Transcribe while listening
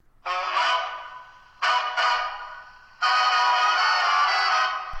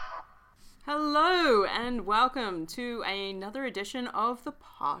and welcome to another edition of The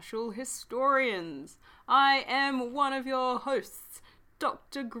Partial Historians. I am one of your hosts,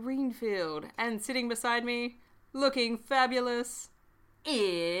 Dr. Greenfield, and sitting beside me, looking fabulous,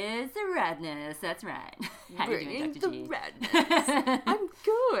 is Radness. That's right. How you doing, Dr. G? Radness. I'm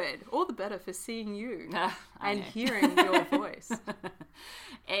good. All the better for seeing you and hearing your voice.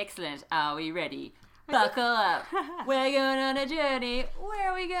 Excellent. Are we ready? Buckle up. We're going on a journey.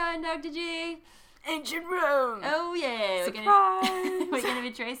 Where are we going, Dr. G? Ancient Rome. Oh, yeah. Surprise. We're going to be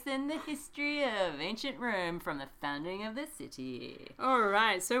tracing the history of ancient Rome from the founding of the city. All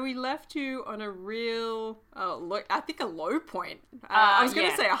right. So we left you on a real, I think a low point. I was going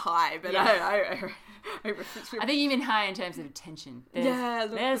to say a high, but I think you mean high in terms of tension.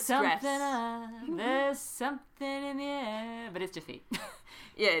 There's something there's something in the air, but it's defeat.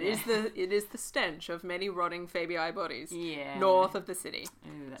 Yeah, it is the stench of many rotting Fabii bodies north of the city.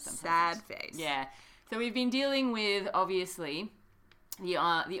 Ooh, that's sad face. Yeah. So we've been dealing with, obviously, the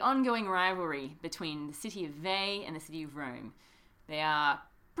ongoing rivalry between the city of Veii and the city of Rome. They are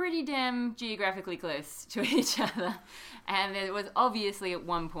pretty damn geographically close to each other. And there was obviously at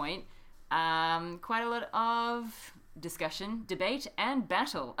one point quite a lot of discussion, debate, and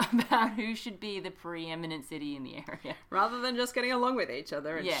battle about who should be the preeminent city in the area. Rather than just getting along with each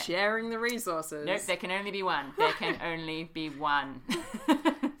other and sharing the resources. Nope, there can only be one. There can only be one.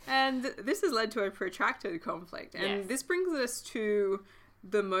 And this has led to a protracted conflict. And this brings us to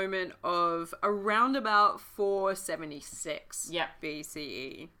the moment of around about 476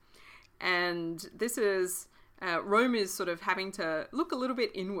 BCE. And this is... Rome is sort of having to look a little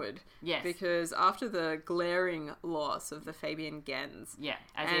bit inward. Yes. Because after the glaring loss of the Fabian gens. Yeah,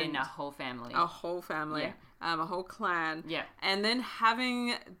 as in a whole family. A whole family. Yeah. A whole clan. Yeah. And then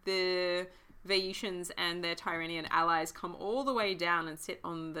having the Vaetians and their Tyrrhenian allies come all the way down and sit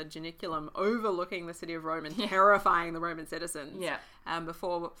on the Janiculum overlooking the city of Rome and terrifying the Roman citizens. Yeah.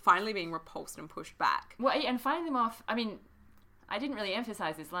 Before finally being repulsed and pushed back. Well, and fighting them off, I mean, I didn't really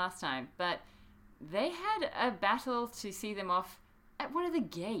emphasize this last time, but... they had a battle to see them off at one of the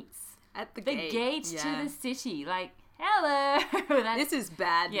gates. At the gate to the city. Like, hello! This is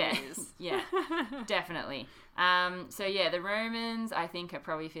bad news. Yeah, definitely. So the Romans, I think, are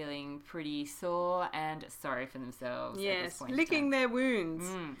probably feeling pretty sore and sorry for themselves at this point. Licking their wounds.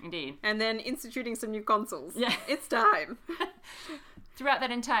 Indeed. And then instituting some new consuls. Yeah. It's time. Throughout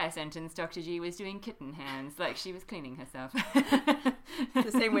that entire sentence, Dr. G was doing kitten hands, like she was cleaning herself.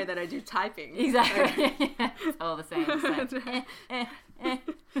 The same way that I do typing. Exactly. It's all the same. It's like,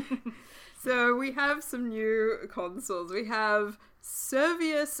 So we have some new consuls. We have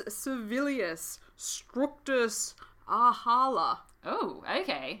Servius Servilius Structus Ahala. Oh,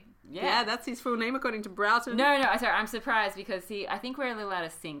 okay. Yeah, that's his full name according to Broughton. No, sorry, I'm surprised because, I think we're a little out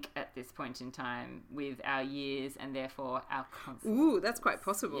of sync at this point in time with our years and therefore our consuls. Ooh, that's quite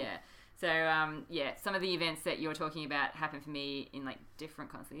possible. Yeah. So, some of the events that you're talking about happened for me in, different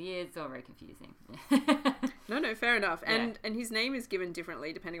consular years. It's all very confusing. No, fair enough. And his name is given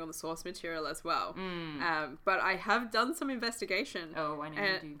differently depending on the source material as well. But I have done some investigation. Oh, I know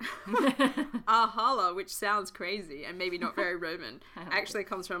you do. Ahala, which sounds crazy and maybe not very Roman, actually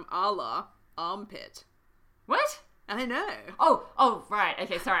comes from ala, armpit. What? I know. Oh, right.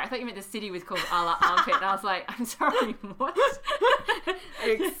 Okay, sorry. I thought you meant the city was called Ala Armpit, and I was like, I'm sorry, what?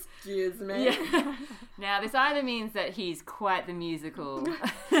 Excuse me. Yeah. Now, this either means that he's quite the musical.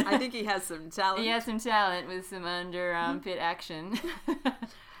 I think he has some talent. He has some talent with some under armpit action.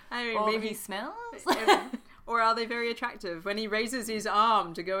 I mean, or maybe he smells. Or are they very attractive? When he raises his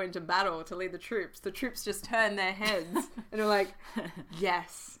arm to go into battle to lead the troops just turn their heads and are like,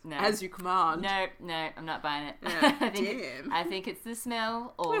 yes, as you command. No, I'm not buying it. Yeah, I think it's the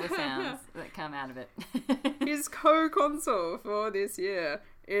smell or the sounds that come out of it. His co-consul for this year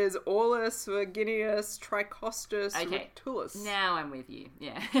is Aulus Virginius Tricostus Rutulus. Now I'm with you.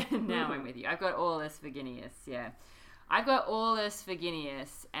 Yeah, I'm with you. I've got Aulus Virginius, I've got Aulus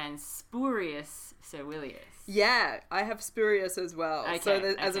Virginius and Spurius Servilius. Yeah, I have Spurius as well.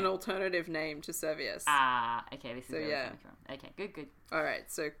 Okay, as an alternative name to Servius. Okay, this is where we're coming from. Okay, good. All right,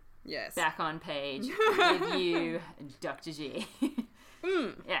 so yes. Back on page with you, Dr. G.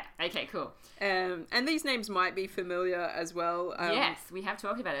 Yeah, okay, cool. And these names might be familiar as well. Yes, we have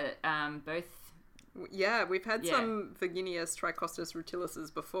talked about it. Both. Yeah, we've had some Virginius Tricostus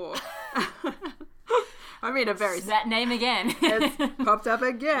Rutuluses before. I mean, that name again. It's popped up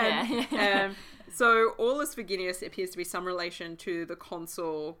again. Yeah. So Aulus Virginius appears to be some relation to the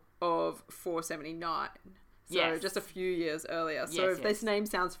consul of 479. So just a few years earlier. So if this name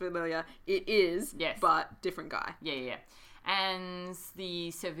sounds familiar, it is, but different guy. Yeah. And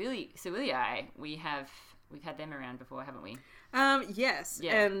the Servilii, we've had them around before, haven't we? Yes.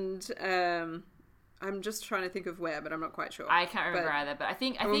 Yeah. And I'm just trying to think of where, but I'm not quite sure. I can't remember either, but I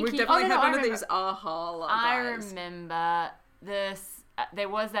think we've definitely had one of these aha guys. I remember there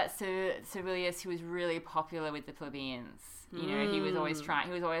was that Servilius who was really popular with the plebeians. You know, he was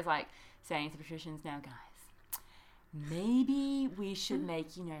always like saying to the patricians, now guys, maybe we should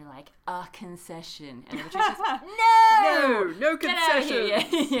make, you know, like a concession. And the patricians, no concession.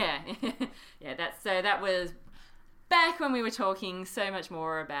 Yeah. That was back when we were talking so much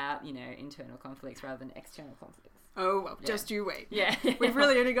more about, you know, internal conflicts rather than external conflicts. Oh, well, just you wait. Yeah. We've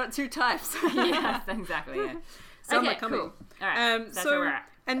really only got 2 types. Yes, exactly, yeah. Some are coming. Cool. All right, that's where we're at.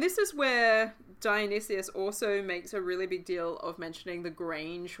 And this is where Dionysius also makes a really big deal of mentioning the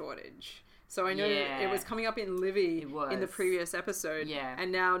grain shortage. So I know it was coming up in Livy in the previous episode. Yeah.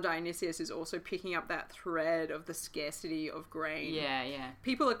 And now Dionysius is also picking up that thread of the scarcity of grain. Yeah.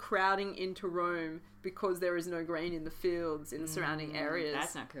 People are crowding into Rome because there is no grain in the fields in the surrounding areas.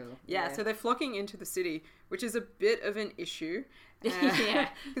 That's not cool. Yeah, so they're flocking into the city, which is a bit of an issue.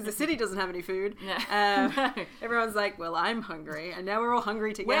 Because the city doesn't have any food. No. Everyone's like, well, I'm hungry, and now we're all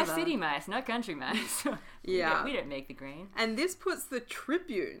hungry together. We're city mice, not country mice. We don't make the grain. And this puts the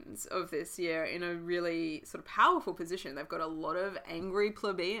tribunes of this year in a really sort of powerful position. They've got a lot of angry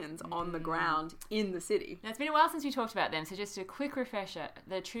plebeians on the ground in the city. Now, it's been a while since we talked about them, so just a quick refresher.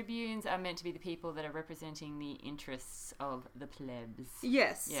 The tribunes are meant to be the people that are representing the interests of the plebs.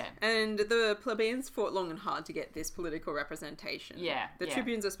 Yes. Yeah. And the plebeians fought long and hard to get this political representation. Yeah. The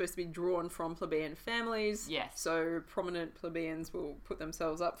tribunes are supposed to be drawn from plebeian families. Yes. So prominent plebeians will put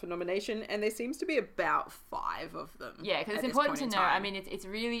themselves up for nomination, and there seems to be about 5 of them. Yeah, because it's important to know. I mean, it's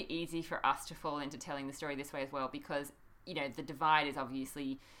really easy for us to fall into telling the story this way as well, because, you know, the divide is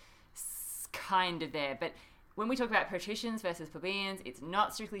obviously kind of there. But when we talk about patricians versus plebeians, it's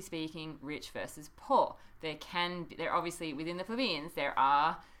not strictly speaking rich versus poor. There obviously within the plebeians there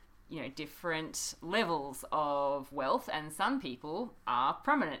are, you know, different levels of wealth, and some people are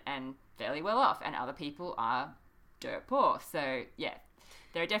prominent and fairly well off, and other people are dirt poor. So yeah,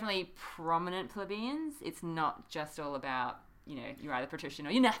 there are definitely prominent plebeians. It's not just all about, you know, you're either patrician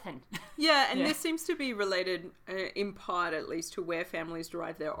or you're nothing. Yeah, and this seems to be related, in part at least, to where families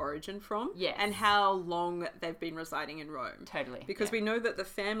derive their origin from. Yes. And how long they've been residing in Rome. Totally. Because we know that the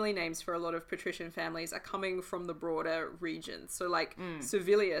family names for a lot of patrician families are coming from the broader regions. So, like,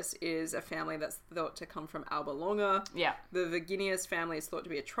 Servilius is a family that's thought to come from Alba Longa. Yeah. The Verginius family is thought to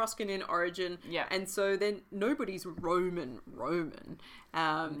be Etruscan in origin. Yeah. And so then nobody's Roman.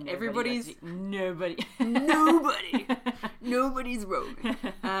 Everybody's... Nobody. Nobody's Roman.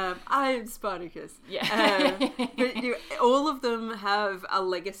 I am Spartacus. Yeah. But all of them have a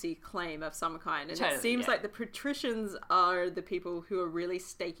legacy claim of some kind. And totally, it seems like the patricians are the people who are really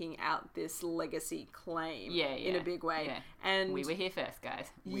staking out this legacy claim in a big way. Yeah. And we were here first, guys.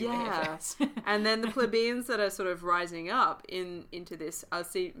 We were here first. And then the plebeians that are sort of rising up into this are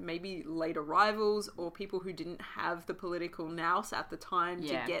maybe late arrivals or people who didn't have the political nous at the time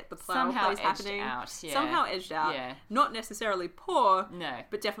to get the power plays happening. Somehow edged out. Yeah. Not necessarily poor, no,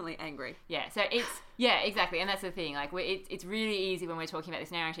 but definitely angry. Yeah, so it's exactly, and that's the thing. Like, it's really easy when we're talking about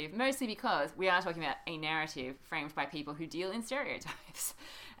this narrative, mostly because we are talking about a narrative framed by people who deal in stereotypes,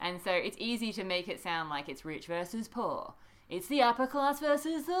 and so it's easy to make it sound like it's rich versus poor. It's the upper class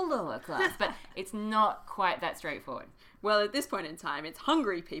versus the lower class, but it's not quite that straightforward. Well, at this point in time, it's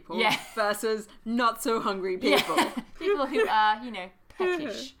hungry people versus not so hungry people. Yeah. People who are, you know,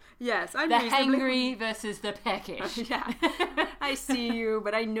 peckish. Yes, I'm the hangry versus the peckish. Yeah, I see you,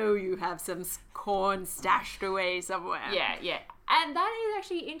 but I know you have some corn stashed away somewhere. Yeah. And that is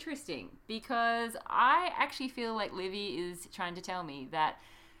actually interesting, because I actually feel like Livy is trying to tell me that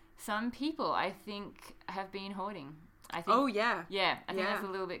some people, I think, have been hoarding. I think, I think there's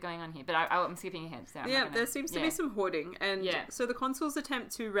a little bit going on here, but I'm skipping ahead. So there seems to be some hoarding, and so the consuls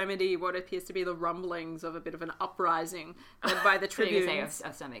attempt to remedy what appears to be the rumblings of a bit of an uprising led by the tribunes.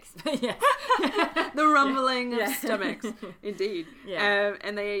 Of stomachs. The rumbling of stomachs, indeed. Yeah.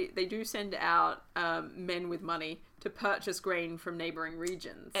 And they do send out men with money to purchase grain from neighbouring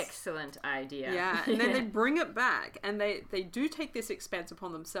regions. Excellent idea. Yeah, and then they bring it back, and they do take this expense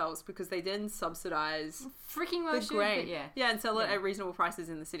upon themselves, because they then subsidise the grain. And sell it at reasonable prices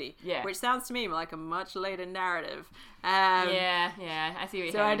in the city. Yeah. Which sounds to me like a much later narrative. I see what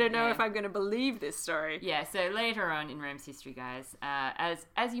you're So I don't know if I'm going to believe this story. Yeah, so later on in Rome's history, guys,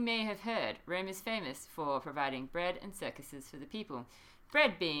 as you may have heard, Rome is famous for providing bread and circuses for the people.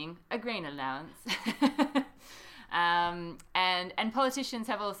 Bread being a grain allowance. And politicians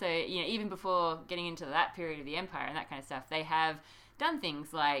have also, even before getting into that period of the empire and that kind of stuff, they have done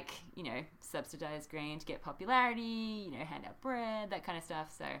things like, subsidize grain to get popularity, hand out bread, that kind of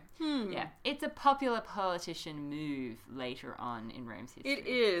stuff. So, yeah, it's a popular politician move later on in Rome's history. It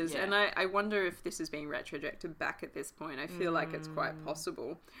is, and I wonder if this is being retrojected back at this point. I feel like it's quite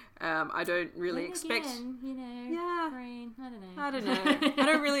possible. I don't really expect... grain, I don't know. I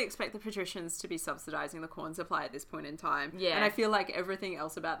don't really expect the patricians to be subsidizing the corn supply at this point in time. Yeah. And I feel like everything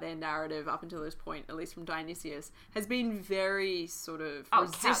else about their narrative up until this point, at least from Dionysius, has been very sort of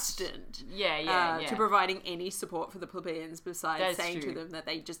resistant to providing any support for the plebeians besides saying to them that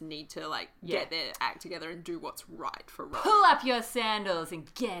they just need to get their act together and do what's right for Rome. Pull up your sandals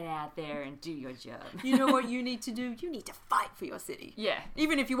and get out there and do your job. You know what you need to do? You need to fight for your city. Yeah.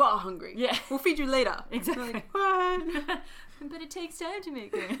 Even if you are hungry. Yeah. We'll feed you later. Exactly. Like, what? But it takes time to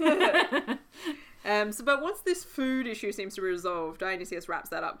make them. But once this food issue seems to be resolved, Dionysius wraps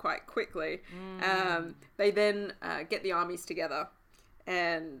that up quite quickly. They then get the armies together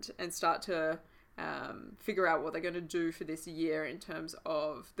and start to figure out what they're going to do for this year in terms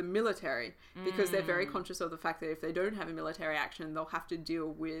of the military, because they're very conscious of the fact that if they don't have a military action, they'll have to deal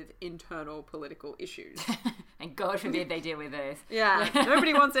with internal political issues. And God forbid they deal with those. Yeah,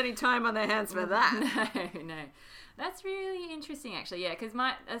 nobody wants any time on their hands for that. No. That's really interesting, actually. Yeah, because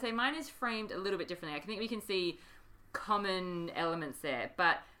mine is framed a little bit differently. I think we can see common elements there.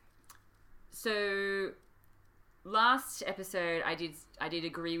 But so last episode, I did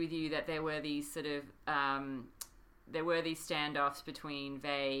agree with you that there were these sort of standoffs between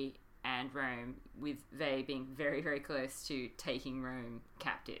Veii and Rome, with Veii being very, very close to taking Rome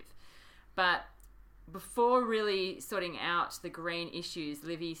captive. But before really sorting out the grain issues,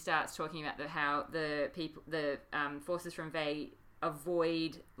 Livy starts talking about how the forces from Veii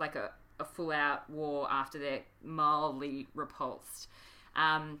avoid like a full-out war after they're mildly repulsed.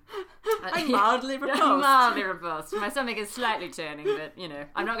 I'm mildly repulsed. I'm mildly repulsed. My stomach is slightly turning, but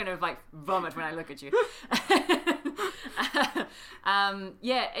I'm not going to vomit when I look at you.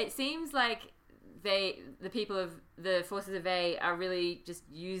 It seems like the forces of Veii are really just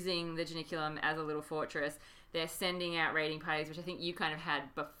using the Janiculum as a little fortress. They're sending out raiding parties, which I think you kind of had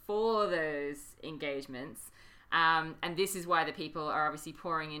before those engagements. And this is why the people are obviously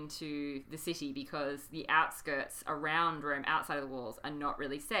pouring into the city, because the outskirts around Rome, outside of the walls, are not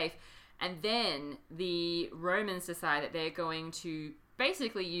really safe. And then the Romans decide that they're going to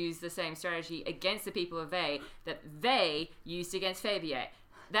basically use the same strategy against the people of Veii that they used against Fabiae.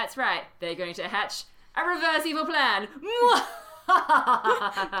 That's right, they're going to hatch a reverse evil plan.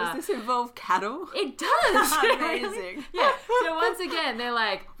 Does this involve cattle? It does. Amazing. Yeah. So once again, they're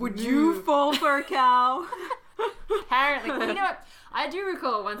like, would you fall for a cow? Apparently. But you know what? I do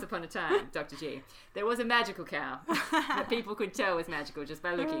recall once upon a time, Dr. G, there was a magical cow that people could tell was magical just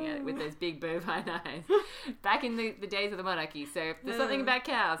by looking at it with those big bovine eyes. Back in the days of the monarchy. So there's something about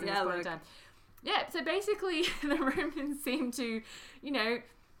cows in this point in time. Yeah, so basically the Romans seem to,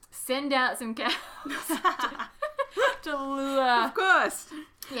 send out some cows to lure. Of course.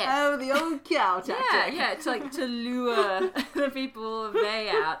 Yeah. Oh, the old cow tactic. Yeah, to lure the people of Veii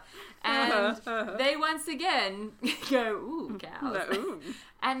out. And they once again go, ooh, cows. No, ooh.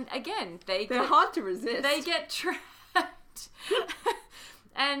 And again, they're hard to resist. They get trapped.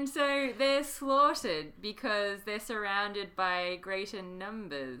 And so they're slaughtered because they're surrounded by greater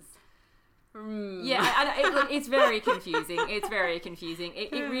numbers. Yeah, it's very confusing. It's very confusing.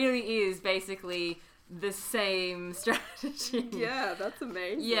 It really is basically the same strategy. Yeah, that's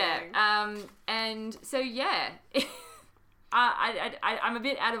amazing. Yeah, and so I'm a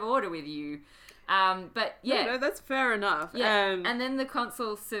bit out of order with you, but yeah, no, that's fair enough. Yeah, and then the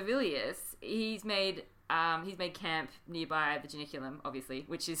consul Servilius, he's made camp nearby the Janiculum, obviously,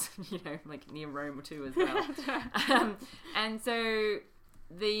 which is near Rome too as well. And so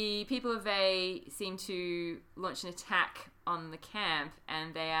the people of Veii seem to launch an attack on the camp,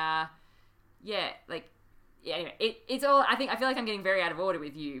 and they are, anyway, it's all, I feel like I'm getting very out of order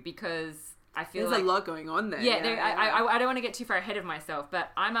with you, because I feel there's a lot going on there. I don't want to get too far ahead of myself,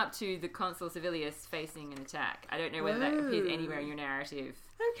 but I'm up to the consul Servilius facing an attack. I don't know whether that appears anywhere in your narrative.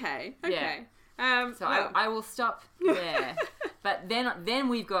 Okay. Yeah. I will stop there. But then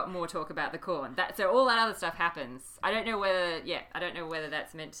we've got more talk about the corn. So all that other stuff happens. I don't know whether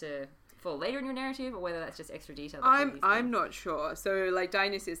that's meant to fall later in your narrative or whether that's just extra detail. I'm not sure. So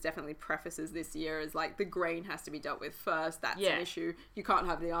Dionysius definitely prefaces this year as the grain has to be dealt with first. That's an issue. You can't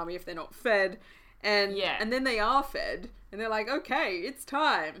have the army if they're not fed. And then they are fed and they're like, okay, it's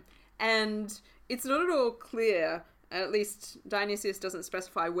time. And it's not at all clear at least Dionysius doesn't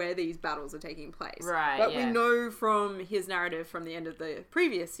specify where these battles are taking place. Right, but we know from his narrative from the end of the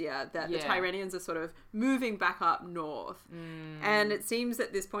previous year that the Tyrrhenians are sort of moving back up north. And it seems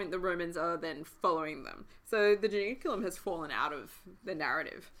at this point the Romans are then following them. So the Janiculum has fallen out of the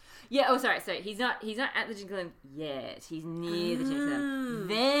narrative. Yeah, oh sorry, so he's not at the Janiculum yet. He's near the Janiculum.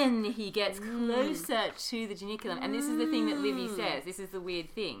 Then he gets closer to the Janiculum. And this is the thing that Livy says. This is the weird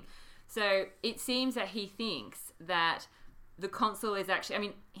thing. So it seems that he thinks that the consul is actually, I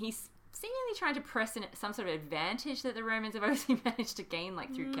mean, he's seemingly trying to press some sort of advantage that the Romans have obviously managed to gain,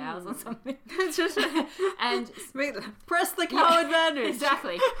 like through cows or something. And press the cow advantage.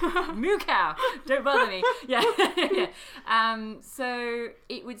 Exactly. Moo cow. Don't bother me. Yeah. So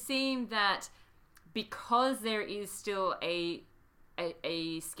it would seem that because there is still a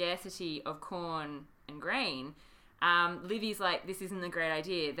scarcity of corn and grain, Livy's like, this isn't a great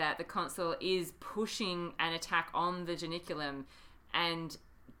idea, that the consul is pushing an attack on the Janiculum and,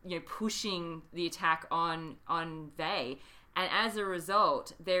 you know, pushing the attack on Veii. And as a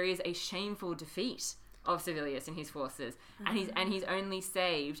result, there is a shameful defeat of Servilius and his forces. And he's only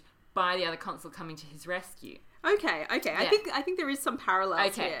saved by the other consul coming to his rescue. Okay. Yeah. I think there is some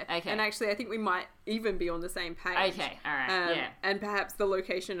parallels here. Okay. And actually, I think we might even be on the same page. Okay, all right, And perhaps the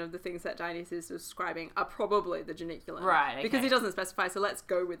location of the things that Dionysius is describing are probably the Janiculum. Right, okay. Because he doesn't specify, so let's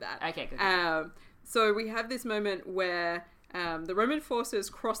go with that. Okay, good. So we have this moment where the Roman forces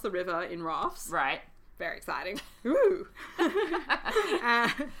cross the river in rafts. Right. Very exciting. Ooh.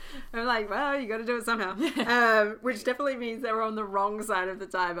 I'm like, well, you got to do it somehow. Which definitely means they were on the wrong side of the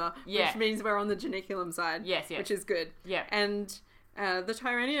Tiber. Yeah. Which means we're on the Janiculum side. Yes. Which is good. Yeah. And the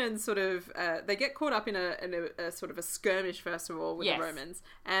Tyrrhenians sort of, they get caught up in a sort of a skirmish, first of all, with the Romans.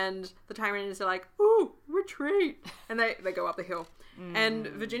 And the Tyrrhenians are like, ooh, retreat. And they go up the hill. And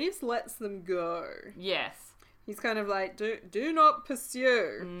Virginius lets them go. Yes. He's kind of like, do not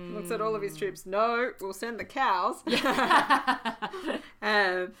pursue. Looks at all of his troops. No, we'll send the cows.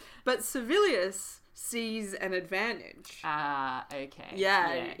 But Servilius sees an advantage.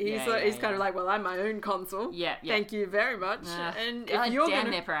 Okay. He's kind of like, well, I'm my own consul. Yeah. Thank you very much. And if you're damn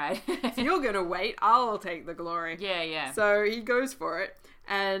their pride. if you're gonna wait, I'll take the glory. Yeah. So he goes for it,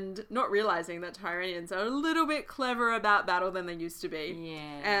 and not realizing that Tyrrhenians are a little bit cleverer about battle than they used to be.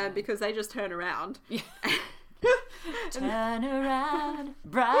 Yeah. Because they just turn around. Turn around,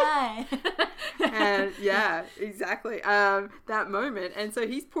 bride. And yeah, exactly. That moment. And so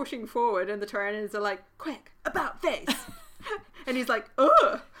he's pushing forward and the Tyrrhenians are like, quick, about face. And he's like,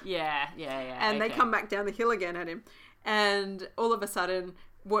 ugh. Yeah. And they come back down the hill again at him. And all of a sudden,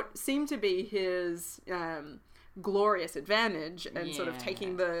 what seemed to be his glorious advantage and sort of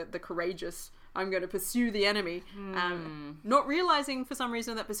taking the courageous, I'm going to pursue the enemy, not realizing for some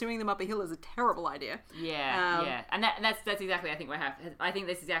reason that pursuing them up a hill is a terrible idea. Yeah. And that's exactly, I think, what happened. I think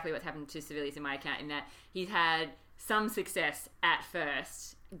that's exactly what's happened to Servilius in my account, in that he's had some success at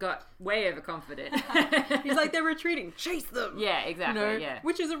first, got way overconfident. He's like, they're retreating, chase them. Yeah, exactly.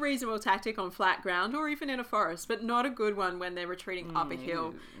 Which is a reasonable tactic on flat ground or even in a forest, but not a good one when they're retreating up a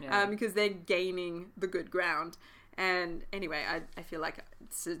hill, because they're gaining the good ground. And anyway, I feel like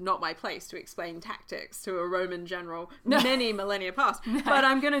it's not my place to explain tactics to a Roman general many millennia past, but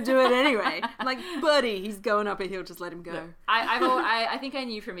I'm going to do it anyway. I'm like, buddy, he's going up a hill, just let him go. Look, I think I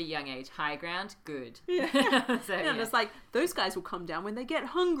knew from a young age, high ground, good. Yeah. And it's like, those guys will come down when they get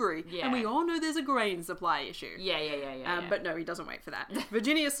hungry. Yeah. And we all know there's a grain supply issue. Yeah. But no, he doesn't wait for that.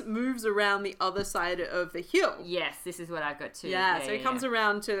 Virginius moves around the other side of the hill. Yes, this is what I've got too. Yeah, so he comes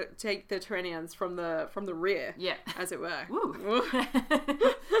around to take the Tyrrhenians from the rear. Yeah. As it were. Woo.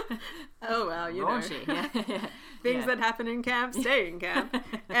 Oh well, you Raunchy. know. Things that happen in camp stay in camp.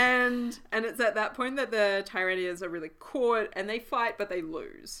 And it's at that point that the Tyrrhenians are really caught and they fight, but they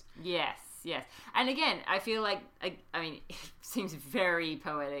lose. Yes. And again, I feel like, I mean, it seems very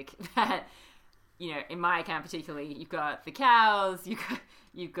poetic that, you know, in my account particularly, you've got the cows,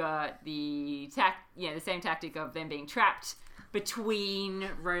 you've got the same tactic of them being trapped between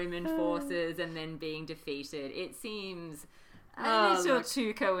Roman forces and then being defeated. It seems a little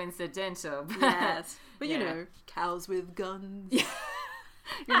too coincidental. Yes. But you know, cows with guns.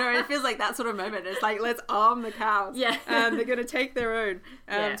 You know, it feels like that sort of moment. It's like, let's arm the cows. Yeah. They're going to take their own,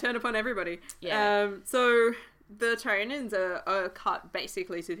 turn upon everybody. Yeah. So the Tyrrhenians are cut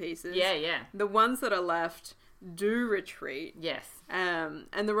basically to pieces. Yeah. The ones that are left do retreat. Yes. And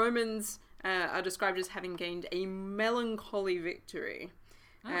the Romans are described as having gained a melancholy victory.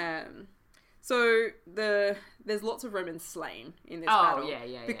 So there's lots of Romans slain in this battle.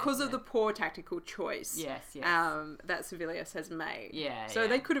 Because of the poor tactical choice. Yes. That Servilius has made. Yeah. So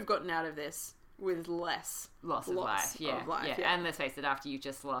they could have gotten out of this with less loss of life. Yeah. And let's face it, after you've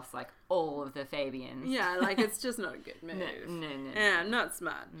just lost like all of the Fabians. Yeah, like it's just not a good move. No. Yeah, not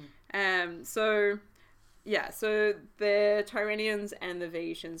smart. So the Tyrrhenians and the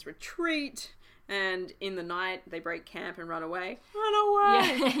Vaetians retreat, and in the night they break camp and run away. Run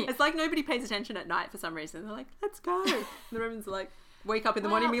away! Yeah. It's like nobody pays attention at night for some reason. They're like, let's go. And the Romans are like, wake up in the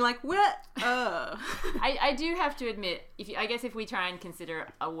morning and be like, what? I do have to admit, if we try and consider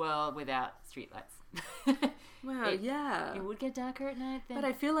a world without streetlights. Well, it would get darker at night then. But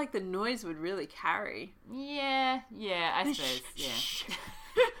I feel like the noise would really carry. Yeah, I suppose, yeah.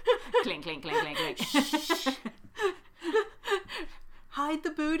 Clink, clink, clink, clink, clink. Hide the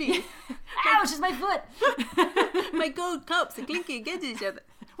booty. Ouch, it's my foot. My gold cups are clinking against each other.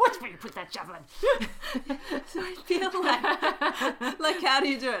 Watch where you put that javelin. So I feel like how do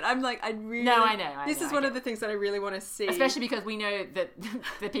you do it? I'm like, I know. This is one of the things that I really want to see. Especially because we know that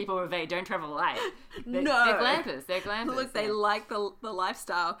the people of Veii don't travel light. They're glampers. Look, they like the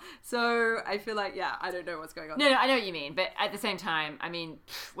lifestyle. So I feel like, I don't know what's going on. No, I know what you mean. But at the same time, I mean,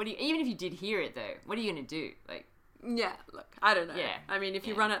 even if you did hear it though, what are you going to do? Like, yeah, look, I don't know. Yeah. I mean, if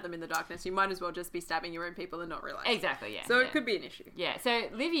you run at them in the darkness, you might as well just be stabbing your own people and not realize. Exactly, yeah. So it could be an issue. Yeah, so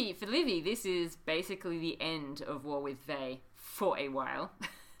for Livy, this is basically the end of war with Veii for a while.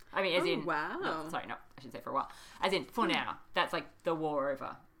 I mean, as in... wow. No, sorry, no, I should say for a while. As in, for now. That's like the war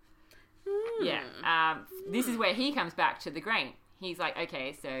over. Yeah. This is where he comes back to the grain. He's like,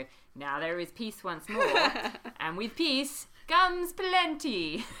 okay, so now there is peace once more. And with peace comes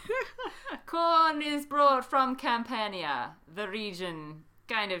plenty. Corn is brought from Campania, the region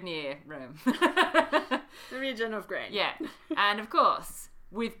kind of near Rome. The region of grain. Yeah. And of course,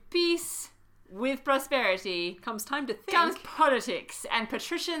 with peace, with prosperity, comes time to think. Comes politics and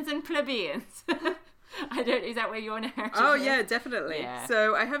patricians and plebeians. Is that where your narrative is? Yeah, definitely. Yeah.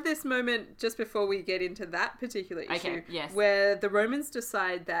 So I have this moment just before we get into that particular issue where the Romans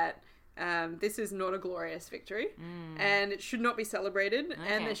decide that this is not a glorious victory and it should not be celebrated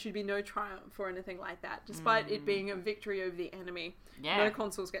and there should be no triumph or anything like that, despite it being a victory over the enemy. No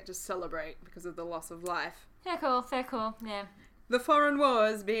consuls get to celebrate because of the loss of life. Fair call, yeah. The foreign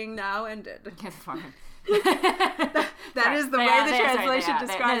wars being now ended. Yeah, the foreign. That is the way the translation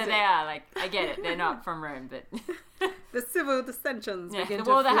describes it. They are, like, I get it, they're not from Rome, but... The civil dissensions begin to flare up.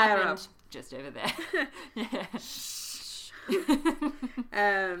 The war that happened just over there.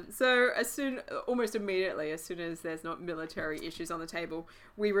 So almost immediately, as soon as there's not military issues on the table,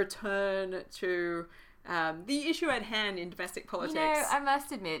 we return to the issue at hand in domestic politics. You know, I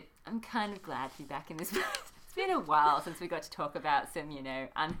must admit, I'm kind of glad to be back in this place. It's been a while since we got to talk about some,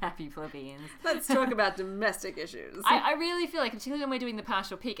 unhappy plebeians. Let's talk about domestic issues. I really feel like, particularly when we're doing the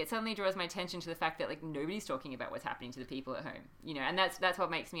partial peak, it suddenly draws my attention to the fact that, like, nobody's talking about what's happening to the people at home. And that's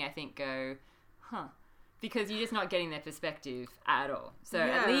what makes me, I think, go, huh. Because you're just not getting their perspective at all. So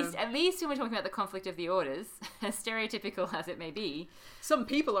at least when we're talking about the conflict of the orders, as stereotypical as it may be, some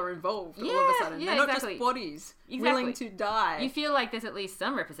people are involved all of a sudden. They're not just bodies willing to die. You feel like there's at least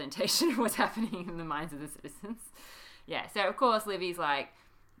some representation of what's happening in the minds of the citizens. Yeah, so of course Livy's like,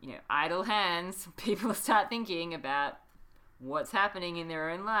 idle hands. People start thinking about what's happening in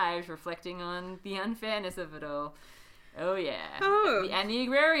their own lives, reflecting on the unfairness of it all. Oh, yeah. And the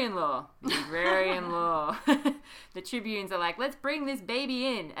agrarian law. The tribunes are like, let's bring this baby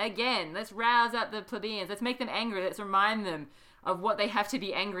in again. Let's rouse up the plebeians. Let's make them angry. Let's remind them of what they have to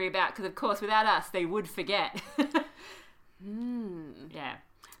be angry about. Because, of course, without us, they would forget. Yeah.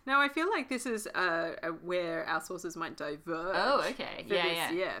 Now, I feel like this is where our sources might diverge. Oh, okay.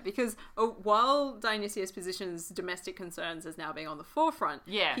 Yeah. Because while Dionysius positions domestic concerns as now being on the forefront,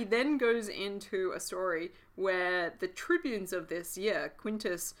 he then goes into a story where the tribunes of this year,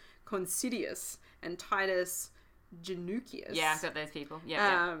 Quintus Considius and Titus Genucius... Yeah, I've got those people.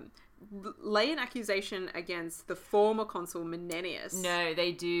 lay an accusation against the former consul Menenius. No,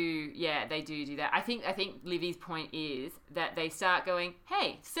 they do. Yeah, they do that. I think Livy's point is that they start going,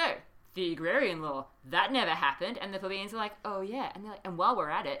 hey, so the agrarian law, that never happened. And the plebeians are like, oh yeah. And they're like, and while we're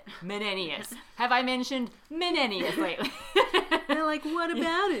at it, Menenius. Have I mentioned Menenius lately? They're like, what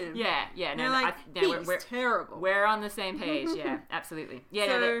about him? Yeah. No, like, we're terrible. We're on the same page. Yeah, absolutely. Yeah,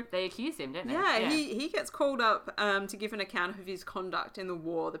 so, they accuse him, don't they? Yeah, he gets called up to give an account of his conduct in the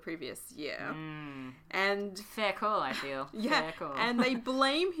war the previous year. And fair call, I feel. Yeah, fair call. And they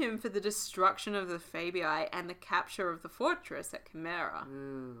blame him for the destruction of the Fabii and the capture of the fortress at Chimera.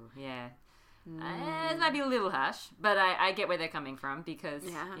 Ooh, yeah. It might be a little harsh, but I get where they're coming from because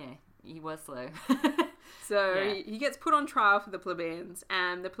he was slow. So he gets put on trial for the plebeians,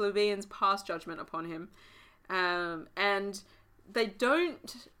 and the plebeians pass judgment upon him, and they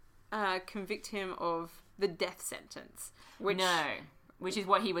don't convict him of the death sentence. Which is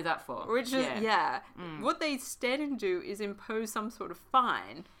what he was up for. Which is, What they instead do is impose some sort of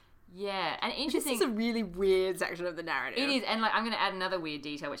fine. Yeah, and interesting. This is a really weird section of the narrative. It is, and I'm going to add another weird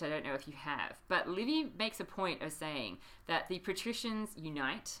detail, which I don't know if you have. But Livy makes a point of saying that the patricians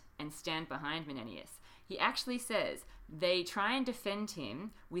unite and stand behind Menenius. He actually says they try and defend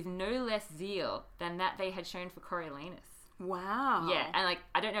him with no less zeal than that they had shown for Coriolanus. Wow. Yeah, and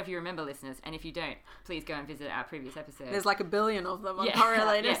I don't know if you remember, listeners, and if you don't, please go and visit our previous episode. There's 1 billion of them on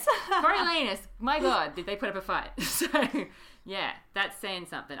Coriolanus. Coriolanus, my God, did they put up a fight? So, yeah, that's saying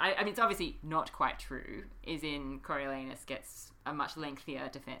something. I mean, it's obviously not quite true, as in Coriolanus gets a much lengthier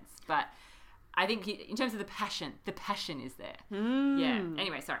defense, but I think in terms of the passion is there. Yeah.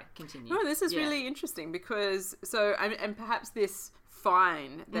 Anyway, sorry, continue. No, this is really interesting because, and perhaps this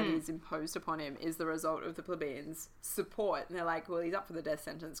fine that is imposed upon him is the result of the plebeians' support. And they're like, well, he's up for the death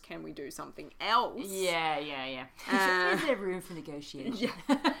sentence. Can we do something else? Yeah. Is there room for negotiation? Yeah.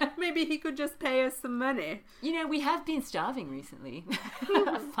 Maybe he could just pay us some money. You know, we have been starving recently.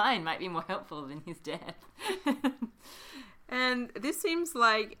 A fine might be more helpful than his death. And this seems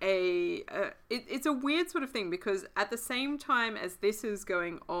like it's a weird sort of thing because at the same time as this is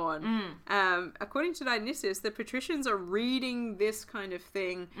going on, according to Dionysius, the patricians are reading this kind of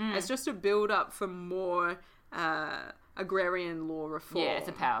thing as just a build-up for more agrarian law reform. Yeah, it's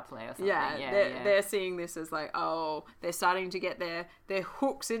a power play or something. They're seeing this as like, oh, they're starting to get their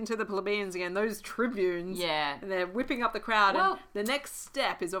hooks into the plebeians again, those tribunes. Yeah. And they're whipping up the crowd. Well, and the next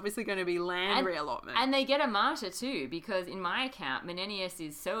step is obviously going to be land reallotment. And they get a martyr too, because in my account, Menenius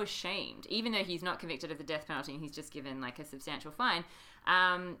is so ashamed, even though he's not convicted of the death penalty and he's just given a substantial fine,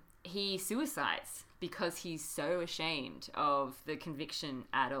 he suicides because he's so ashamed of the conviction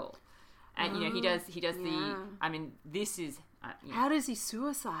at all. And, he does this is... How does he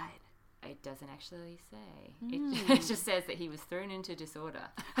suicide? It doesn't actually say. It just says that he was thrown into disorder.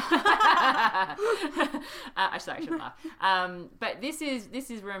 Sorry, I shouldn't laugh. But this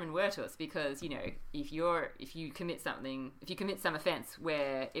is Roman virtus because, if you commit some offense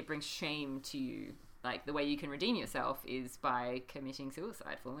where it brings shame to you, the way you can redeem yourself is by committing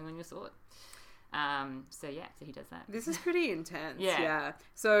suicide, falling on your sword. So he does that. This is pretty intense. Yeah.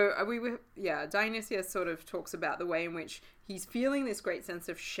 So Dionysius sort of talks about the way in which he's feeling this great sense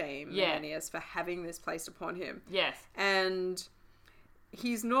of shame, Menenius, for having this placed upon him. Yes. And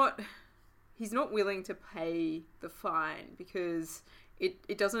he's not willing to pay the fine because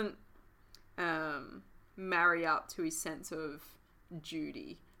it doesn't marry up to his sense of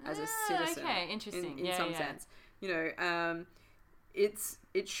duty as a citizen. Okay, interesting. In some sense.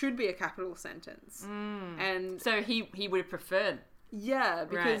 It should be a capital sentence. And so he would have preferred. Yeah,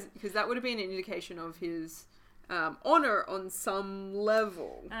 because that would have been an indication of his honor on some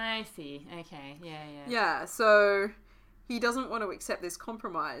level. I see. Okay. Yeah. Yeah, so he doesn't want to accept this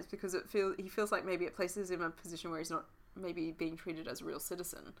compromise because he feels like maybe it places him in a position where he's not maybe being treated as a real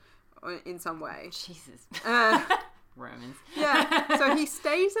citizen in some way. Jesus. Romans. Yeah, so he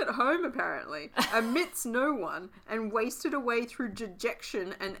stays at home apparently, admits no one, and wasted away through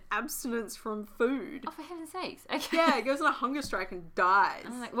dejection and abstinence from food. Oh, for heaven's sakes. Okay. Yeah, he goes on a hunger strike and dies.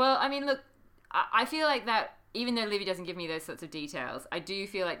 Well, I mean, look, I feel like that, even though Livy doesn't give me those sorts of details, I do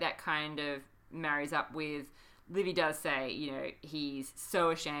feel like that kind of marries up with, Livy does say, he's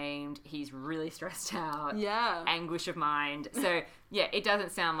so ashamed, he's really stressed out, anguish of mind. So, yeah, it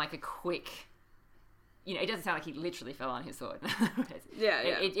doesn't sound like a quick... it doesn't sound like he literally fell on his sword.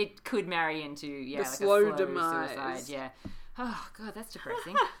 It could marry into, the slow demise. Suicide. Yeah. Oh, God, that's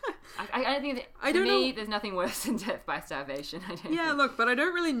depressing. I don't think there's nothing worse than death by starvation. Look, but I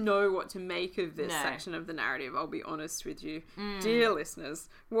don't really know what to make of this section of the narrative, I'll be honest with you. Dear listeners,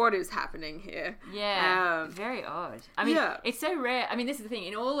 what is happening here? Yeah, very odd. I mean, it's so rare. I mean, this is the thing.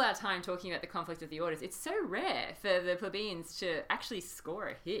 In all our time talking about the conflict of the orders, it's so rare for the plebeians to actually score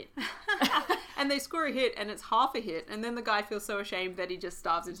a hit. And they score a hit, and it's half a hit, and then the guy feels so ashamed that he just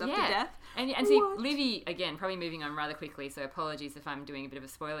starves himself to death. And see, Livy, again, probably moving on rather quickly, so apologies if I'm doing a bit of a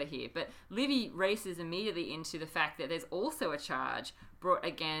spoiler here, but Livy races immediately into the fact that there's also a charge brought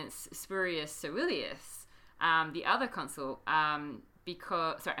against Spurius Servilius, the other consul,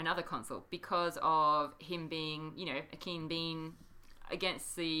 another consul, because of him being, a keen being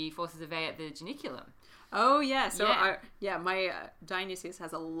against the forces of Veii at the Janiculum. Oh, yeah. So, my Dionysius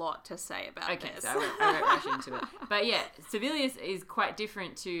has a lot to say about this. Okay, so I won't rush into it. But, Servilius is quite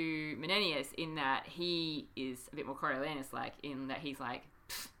different to Menenius in that he is a bit more Coriolanus-like, in that he's like,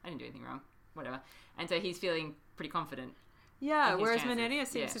 I didn't do anything wrong, whatever. And so he's feeling pretty confident Yeah, whereas Menenius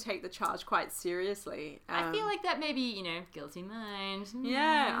seems to take the charge quite seriously. I feel like that may be, guilty mind.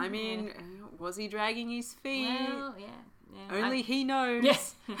 Yeah, I mean, was he dragging his feet? Well, yeah. Only he knows.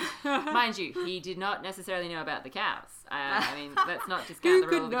 Yes. Mind you, he did not necessarily know about the cows. I mean, let's not discount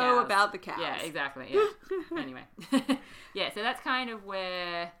the role of the cows. Who could know about the cows? Yeah, exactly. Yeah. Anyway. Yeah, so that's kind of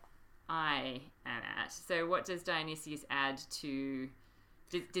where I am at. So what does Dionysius add to...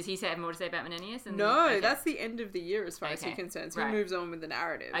 Does he have more to say about Menenius? No, that's the end of the year as far as he's concerned. So he moves on with the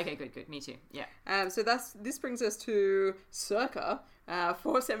narrative. Okay, good. Me too. Yeah. So this brings us to circa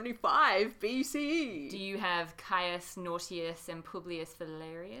 475 BCE. Do you have Caius Nautius and Publius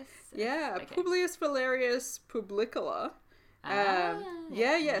Valerius? Yeah, okay. Publius Valerius Publicola.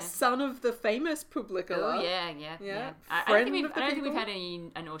 Son of the famous Publicola. Oh, yeah. I don't think we've had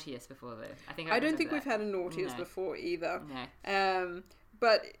a Nautius before, though. I don't think we've had a Nautius before either. No.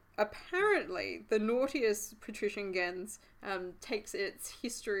 But apparently, the Nautius patrician gens takes its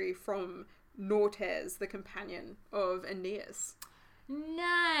history from Nautes, the companion of Aeneas.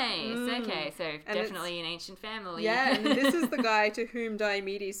 Nice. Okay, so definitely an ancient family. Yeah, and this is the guy to whom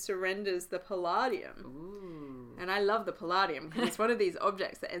Diomedes surrenders the Palladium. Ooh. And I love the Palladium because it's one of these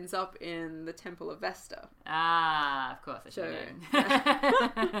objects that ends up in the Temple of Vesta. Ah, of course.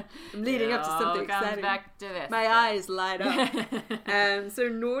 I'm leading up to something exciting. Back to Vesta. My eyes light up. So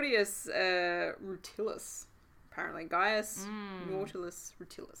Nautius Rutilus. Apparently, Gaius Nautilus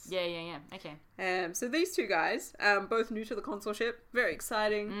Rutilus. Yeah. Okay. So these two guys, both new to the consulship, very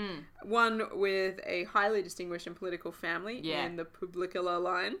exciting. One with a highly distinguished and political family in the Publicola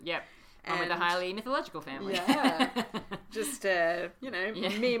line. Yep. One with a highly mythological family. Yeah. Just,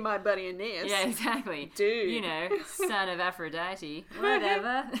 me and my buddy Aeneas. Yeah, exactly. Dude. Son of Aphrodite.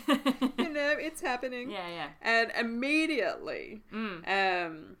 Whatever. It's happening. Yeah. And immediately,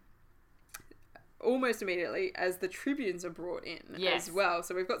 almost immediately, as the tribunes are brought in as well.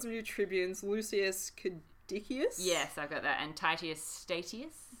 So we've got some new tribunes. Lucius Cadicius. Yes, I've got that. And Titus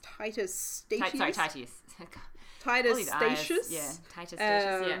Statius. Titus Statius. Titus. Titus Statius. Yeah, Titus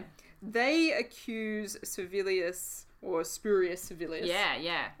Statius, yeah. They accuse Servilius, or Spurius Servilius.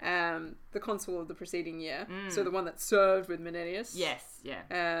 Yeah. The consul of the preceding year. So the one that served with Menenius. Yes, yeah.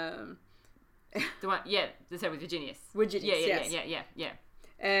 The one, the served with Virginius. Yeah.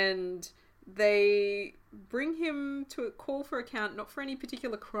 And they bring him to a call for account, not for any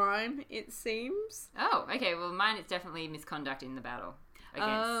particular crime, it seems. Oh, okay. Well, mine is definitely misconduct in the battle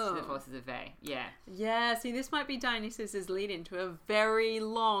against the forces of Veii. Yeah. Yeah, see, this might be Dionysius's lead into a very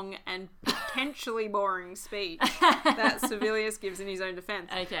long and potentially boring speech that Servilius gives in his own defense.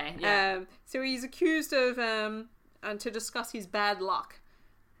 Okay, yeah. So he's accused of, to discuss his bad luck.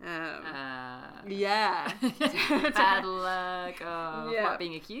 Yeah. Bad luck of what,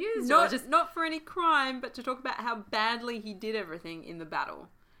 being accused? Not for any crime, but to talk about how badly he did everything in the battle.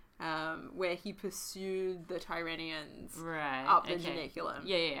 Where he pursued the Tyrrhenians up the Janiculum.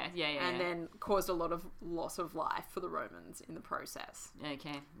 Yeah. And then caused a lot of loss of life for the Romans in the process.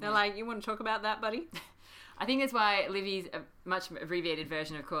 Okay. They're like, you want to talk about that, buddy? I think that's why Livy's a much abbreviated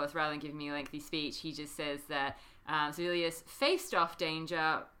version, of course, rather than giving me a lengthy speech. He just says that Servilius faced off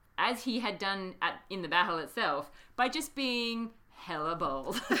danger as he had done in the battle itself by just being hella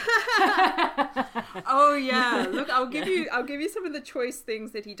bold. Oh yeah, look, I'll give you some of the choice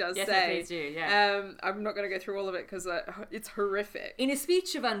things that he does say. Yes, please do. Yeah. I'm not going to go through all of it because it's horrific. In a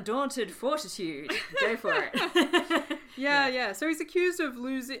speech of undaunted fortitude, go for it. Yeah. So he's accused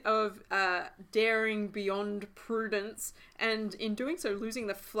of daring beyond prudence, and in doing so, losing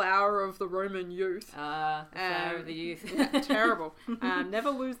the flower of the Roman youth. The flower of the youth. Terrible. Never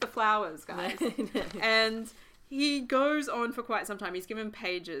lose the flowers, guys. And he goes on for quite some time. He's given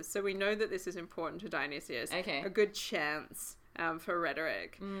pages, so we know that this is important to Dionysius. Okay. A good chance for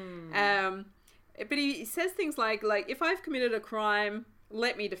rhetoric. But he says things like, if I've committed a crime,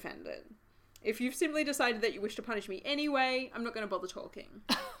 let me defend it. If you've simply decided that you wish to punish me anyway, I'm not going to bother talking.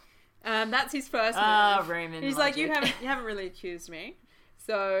 That's his first move. Roman He's logic. like, you haven't really accused me.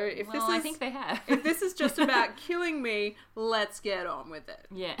 So I think they have. If this is just about killing me, let's get on with it.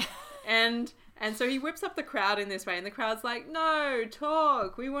 Yeah. And so he whips up the crowd in this way, and the crowd's like, no,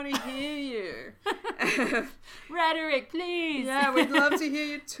 talk, we want to hear you. Rhetoric, please. Yeah, we'd love to hear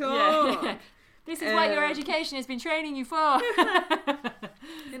you talk. Yeah. This is what your education has been training you for.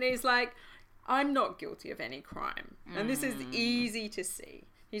 And he's like, I'm not guilty of any crime. And this is easy to see.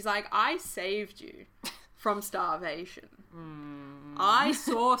 He's like, I saved you from starvation. I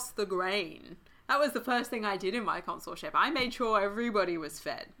sourced the grain. That was the first thing I did in my consulship. I made sure everybody was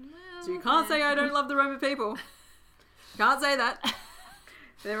fed. Well, so you can't say I don't love the Roman people. Can't say that.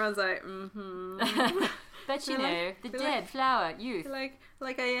 And everyone's like, But you know, the dead flower, youth.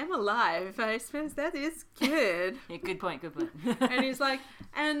 Like I am alive. I suppose that is good. Yeah, good point. And he's like,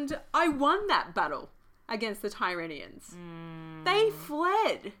 and I won that battle against the Tyranians. They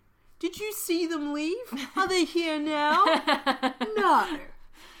fled. Did you see them leave? Are they here now? No.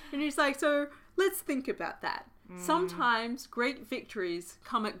 And he's like, so let's think about that. Sometimes great victories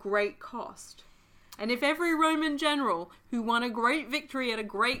come at great cost. And if every Roman general who won a great victory at a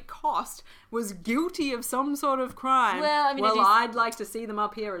great cost was guilty of some sort of crime, I'd like to see them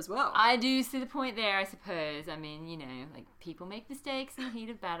up here as well. I do see the point there, I suppose. I mean, you know, like, people make mistakes in the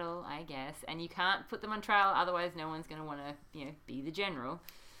heat of battle, I guess, and you can't put them on trial, otherwise no one's going to want to, you know, be the general.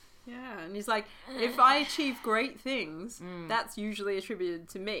 Yeah, and he's like, if I achieve great things, that's usually attributed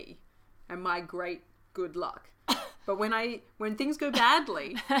to me and my great good luck. But when things go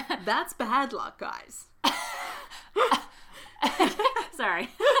badly, that's bad luck, guys. Sorry.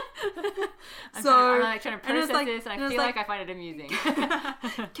 I'm trying to process this, and I feel like I find it amusing.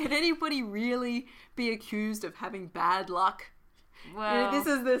 Can anybody really be accused of having bad luck? Well, you know, this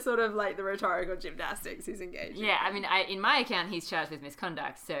is the sort of like the rhetorical gymnastics he's engaged in. Yeah, I mean, in my account, he's charged with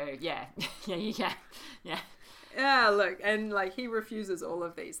misconduct, so yeah, you can, yeah. Yeah, look, and like he refuses all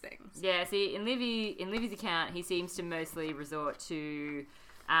of these things. Yeah, see, in Livy's account, he seems to mostly resort to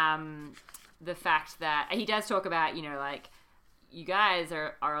the fact that he does talk about, you know, like, you guys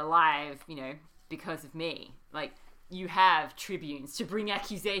are alive, you know, because of me. Like, you have tribunes to bring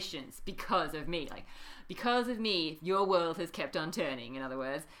accusations because of me. Like, because of me, your world has kept on turning, in other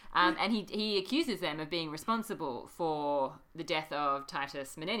words. And he accuses them of being responsible for the death of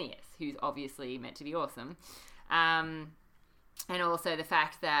Titus Menenius, who's obviously meant to be awesome. And also the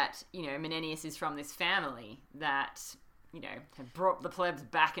fact that, you know, Menenius is from this family that, you know, have brought the plebs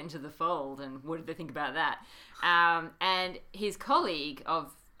back into the fold, and what did they think about that? And his colleague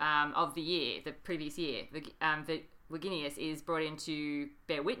of the year, the previous year, Verginius, is brought in to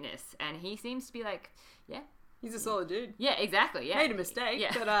bear witness, and he seems to be like, yeah. He's a solid dude. Yeah, exactly, yeah. Made a mistake,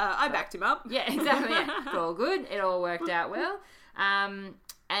 but I backed him up. Yeah, exactly, yeah. It's all good. It all worked out well.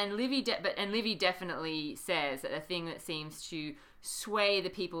 And Livy definitely says that the thing that seems to sway the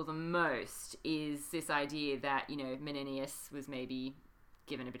people the most is this idea that, you know, Menenius was maybe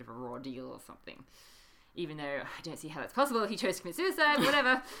given a bit of a raw deal or something. Even though I don't see how that's possible. He chose to commit suicide,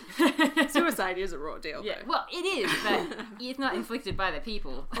 whatever. Suicide is a raw deal, yeah, though. Well, it is, but it's not inflicted by the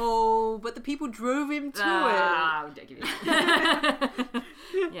people. Oh, but the people drove him to it. Don't give it.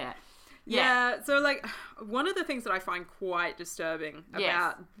 Yeah. Yeah, so like one of the things that I find quite disturbing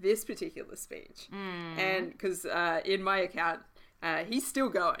about this particular speech, and because in my account, he's still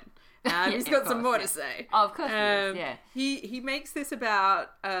going. He's got some more to say. Oh, of course he is, yeah. He makes this about,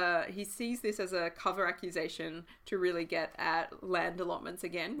 he sees this as a cover accusation to really get at land allotments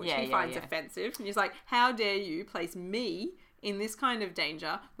again, which he finds offensive. And he's like, how dare you place me in this kind of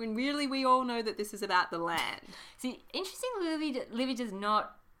danger when really we all know that this is about the land. See, interestingly, Livy does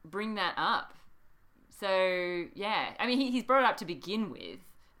not bring that up. So, yeah. I mean, he's brought it up to begin with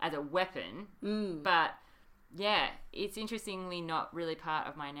as a weapon, but... yeah, it's interestingly not really part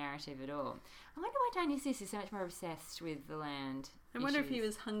of my narrative at all. I wonder why Dionysius is so much more obsessed with the land I wonder if he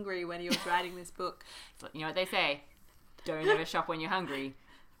was hungry when he was writing this book. You know what they say? Don't ever shop when you're hungry.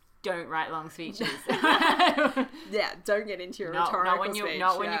 Don't write long speeches. Yeah, don't get into your rhetorical speech.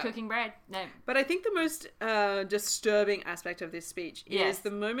 Not when you're cooking bread. No. But I think the most disturbing aspect of this speech is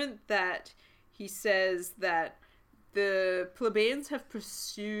the moment that he says that the plebeians have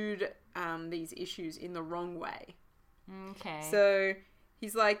pursued these issues in the wrong way. Okay. So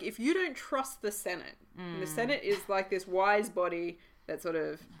he's like, if you don't trust the Senate, and the Senate is like this wise body that sort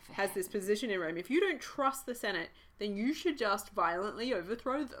of has this position in Rome, if you don't trust the Senate, then you should just violently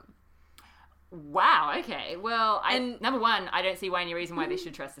overthrow them. Wow, okay. Well, number one, I don't see any reason why they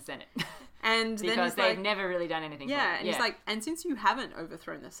should trust the Senate. And because they've never really done anything for it. And he's like, and since you haven't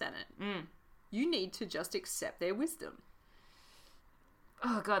overthrown the Senate, you need to just accept their wisdom.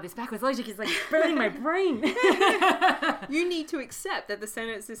 Oh god, this backwards logic is like burning my brain. You need to accept that the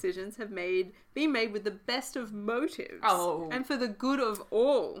Senate's decisions have been made with the best of motives and for the good of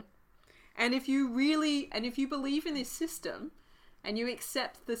all. And if you believe in this system and you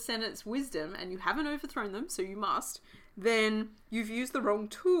accept the Senate's wisdom and you haven't overthrown them, so you must, then you've used the wrong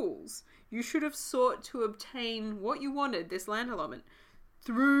tools. You should have sought to obtain what you wanted, this land allotment,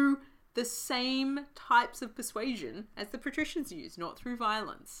 through the same types of persuasion as the patricians used, not through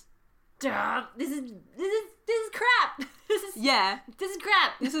violence. duh, this is crap. This is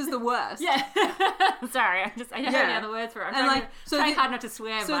crap. This is the worst. Yeah. Sorry, I don't have any other words for it. I'm trying hard not to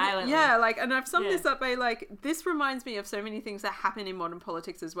swear violently. And I've summed this up by this reminds me of so many things that happen in modern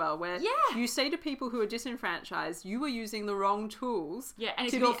politics as well, where you say to people who are disenfranchised, you are using the wrong tools. Yeah, and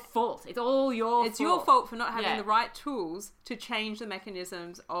it's your fault. It's all your fault. It's your fault for not having the right tools to change the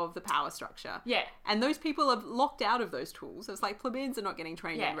mechanisms of the power structure. Yeah. And those people are locked out of those tools. It's like plebeians are not getting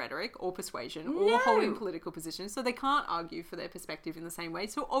trained in rhetoric or persuasion or holding political positions, so they can't argue for their perspective in the same way.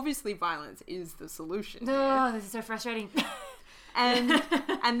 So obviously violence is the solution. Oh, this is so frustrating.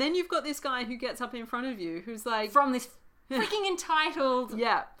 And then you've got this guy who gets up in front of you who's like... From this freaking entitled...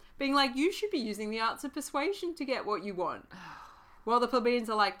 Yeah. Being like, you should be using the arts of persuasion to get what you want. While the plebeians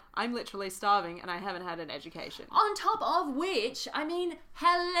are like, I'm literally starving and I haven't had an education. On top of which, I mean,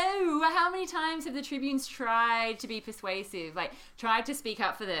 hello, how many times have the tribunes tried to be persuasive, tried to speak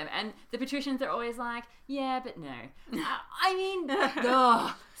up for them, and the patricians are always like, yeah, but no. I mean,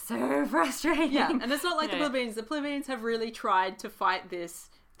 so frustrating. Yeah, and it's not like the plebeians. The plebeians have really tried to fight this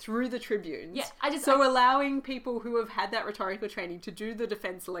through the tribunes. Yeah, allowing people who have had that rhetorical training to do the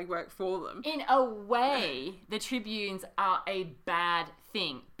defense legwork for them. In a way, the tribunes are a bad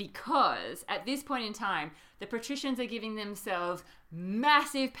thing because at this point in time, the patricians are giving themselves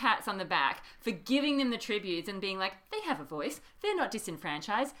massive pats on the back for giving them the tributes and being like, they have a voice, they're not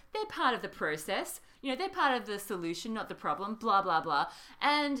disenfranchised, they're part of the process, they're part of the solution, not the problem, blah, blah, blah.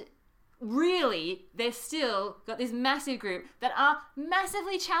 And really, they've still got this massive group that are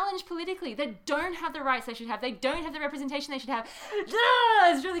massively challenged politically. They don't have the rights they should have. They don't have the representation they should have.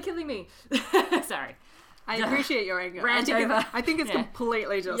 It's really killing me. Sorry. I appreciate your anger. I think it's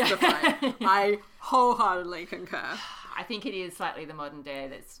completely justified. I wholeheartedly concur. I think it is slightly the modern day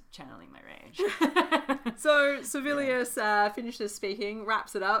that's channeling my rage. So Servilius finishes speaking,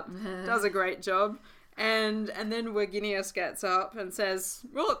 wraps it up, does a great job. And then Verginius gets up and says,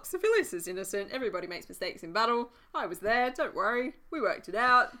 look, Servilius is innocent. Everybody makes mistakes in battle. I was there. Don't worry. We worked it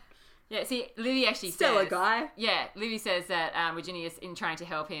out. Yeah, see, Livy actually Stellar guy. Yeah, Livy says that Verginius, in trying to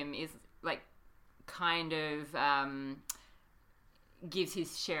help him, is kind of gives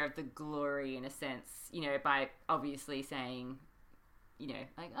his share of the glory in a sense, by obviously saying...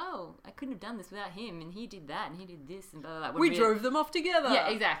 oh, I couldn't have done this without him, and he did that, and he did this, and blah, blah, blah. We drove them off together. Yeah,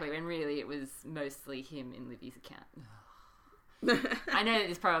 exactly, when really it was mostly him in Livy's account. I know that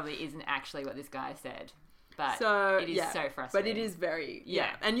this probably isn't actually what this guy said, but it is so frustrating. But it is very,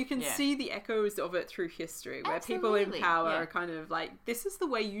 and you can see the echoes of it through history, where people in power are kind of like, this is the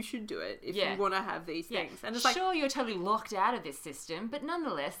way you should do it if you want to have these things. And it's sure, you're totally locked out of this system, but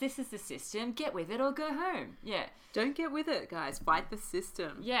nonetheless, this is the system. Get with it or go home. Yeah. Don't get with it, guys. Fight the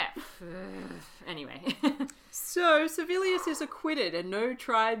system. Yeah. Anyway. So, Servilius is acquitted and no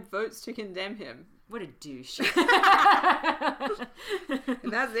tribe votes to condemn him. What a douche. And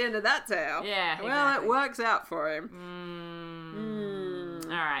that's the end of that tale. Yeah, well, it works out for him.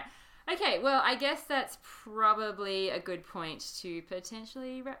 All right. Okay, well, I guess that's probably a good point to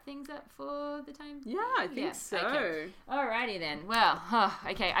potentially wrap things up for the time. Yeah, I think so. Okay. Alrighty then. Well,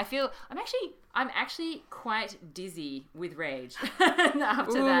 okay. I'm actually quite dizzy with rage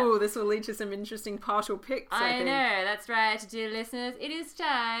after that. Ooh, this will lead to some interesting partial picks, I think. Know, that's right, dear listeners. It is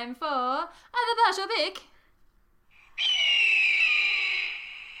time for the partial pick.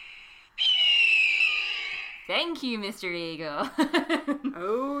 Thank you, Mr. Eagle.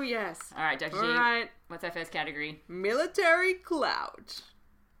 Oh, yes. All right, Dr. G. All right. What's our first category? Military clout.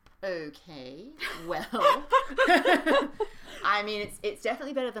 Okay. Well, I mean, it's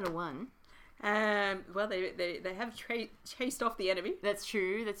definitely better than a 1. Well, they have chased off the enemy. That's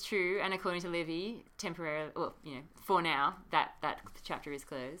true. And according to Livy, temporarily, well, for now, that chapter is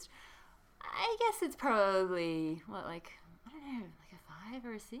closed. I guess it's probably, I don't know, like a 5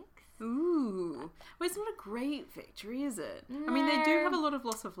 or a 6? Ooh. Well, it's not a great victory, is it? No. I mean, they do have a lot of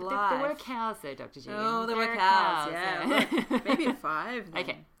loss of life. There were cows, though, Dr. G. Oh, there were cows, yeah. Look, maybe a 5 then.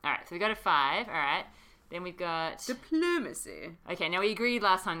 Okay, all right. So we got a 5, all right. Then we've got... Diplomacy. Okay, now we agreed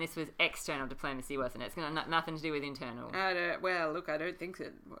last time this was external diplomacy, wasn't it? It's got nothing to do with internal. I don't think so.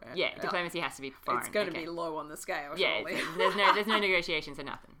 Yeah, diplomacy has to be foreign. It's going to be low on the scale, surely. Yeah, there's no negotiations or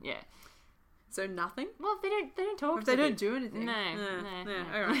nothing, yeah. So nothing? Well, they don't talk. If they don't do anything. No.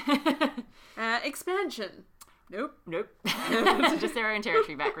 All right. Expansion. Nope. Just their own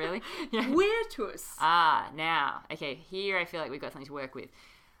territory back, really. Yeah. Virtus. Now. Okay, here I feel like we've got something to work with.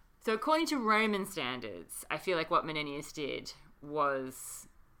 So according to Roman standards, I feel like what Menenius did was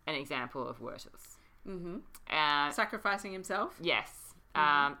an example of virtus. Mm-hmm. Sacrificing himself? Yes.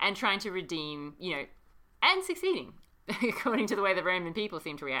 Mm-hmm. And trying to redeem, and succeeding. according to the way the Roman people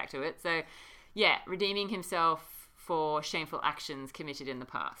seem to react to it. So, yeah, redeeming himself for shameful actions committed in the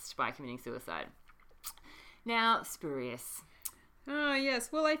past by committing suicide. Now, Spurius. Oh, yes.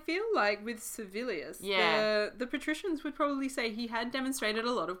 Well, I feel like with Servilius, the patricians would probably say he had demonstrated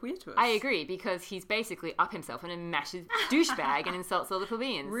a lot of virtuous. I agree, because he's basically up himself and a massive douchebag and insults all the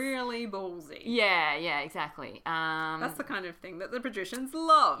plebeians. Really ballsy. Yeah, exactly. That's the kind of thing that the patricians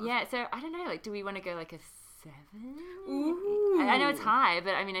love. Yeah, so I don't know, like, do we want to go like a 7? Ooh. I know it's high,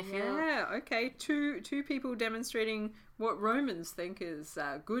 but I mean, I feel... Yeah, okay. Two people demonstrating what Romans think is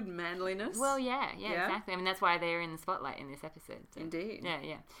good manliness. Well, yeah, exactly. I mean, that's why they're in the spotlight in this episode. So. Indeed.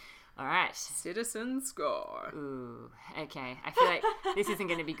 Yeah. All right. Citizen score. Ooh, okay. I feel like this isn't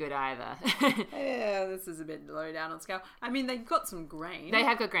going to be good either. Yeah, this is a bit low down on scale. I mean, they've got some grain. They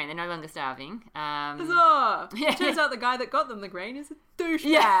have got grain. They're no longer starving. Huzzah! Yeah. Turns out the guy that got them the grain is a douchebag.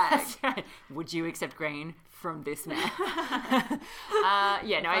 Yeah, that's right. Would you accept grain from this man? I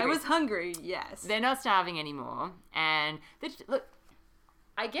agree. I was hungry, yes. They're not starving anymore. And look,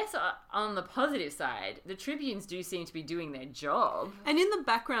 I guess on the positive side, the tribunes do seem to be doing their job. And in the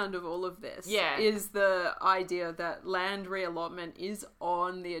background of all of this is the idea that land reallotment is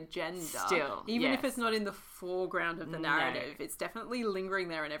on the agenda. Still, even if it's not in the foreground of the narrative, it's definitely lingering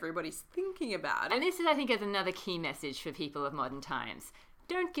there and everybody's thinking about it. And this is, I think, is another key message for people of modern times.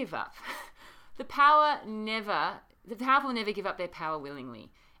 Don't give up. The powerful never give up their power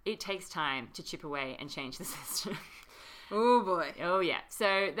willingly. It takes time to chip away and change the system. Oh boy. Oh yeah.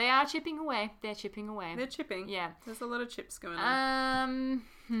 So they are chipping away. They're chipping away. They're chipping. Yeah. There's a lot of chips going on.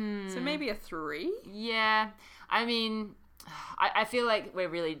 So maybe a 3? Yeah. I mean, I feel like we're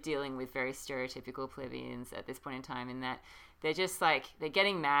really dealing with very stereotypical plebeians at this point in time, in that they're just like, they're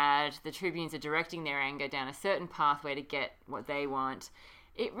getting mad. The tribunes are directing their anger down a certain pathway to get what they want.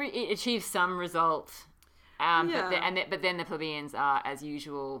 It achieves some result. But then the plebeians are, as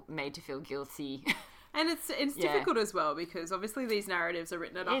usual, made to feel guilty. And it's difficult as well, because obviously these narratives are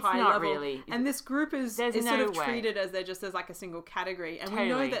written at a high level. Really. And this group is sort of treated as they're just as like a single category. And we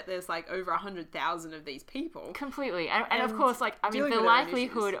know that there's like over 100,000 of these people. Completely. And of course, like, I mean, the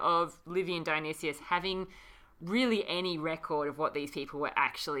likelihood of Livy and Dionysius having really any record of what these people were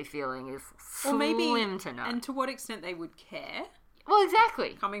actually feeling is slim to none. And to what extent they would care. Well,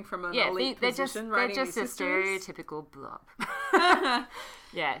 exactly. Coming from an elite position, they're just a stereotypical blob.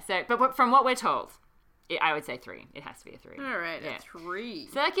 Yeah, so, but from what we're told, I would say 3. It has to be a 3. All right, a 3.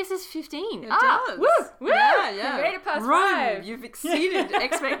 So that gives us 15. It does. Woo! Yeah. We made it past Rome, 5. You've exceeded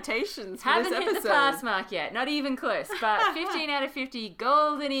expectations for this episode. Haven't hit the pass mark yet. Not even close. But 15 out of 50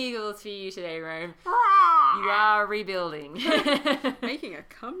 golden eagles for you today, Rome. You are rebuilding. Making a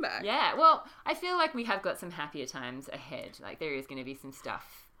comeback. Yeah, well, I feel like we have got some happier times ahead. Like, there is going to be some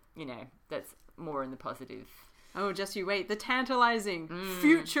stuff, that's more in the positive. Oh, just you wait. The tantalizing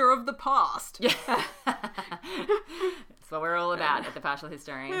future of the past. Yeah. That's what we're all about at the Partial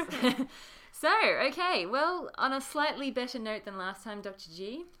Historians. So, okay. Well, on a slightly better note than last time, Dr.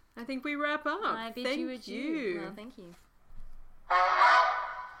 G, I think we wrap up. I bid you adieu. Well, thank you.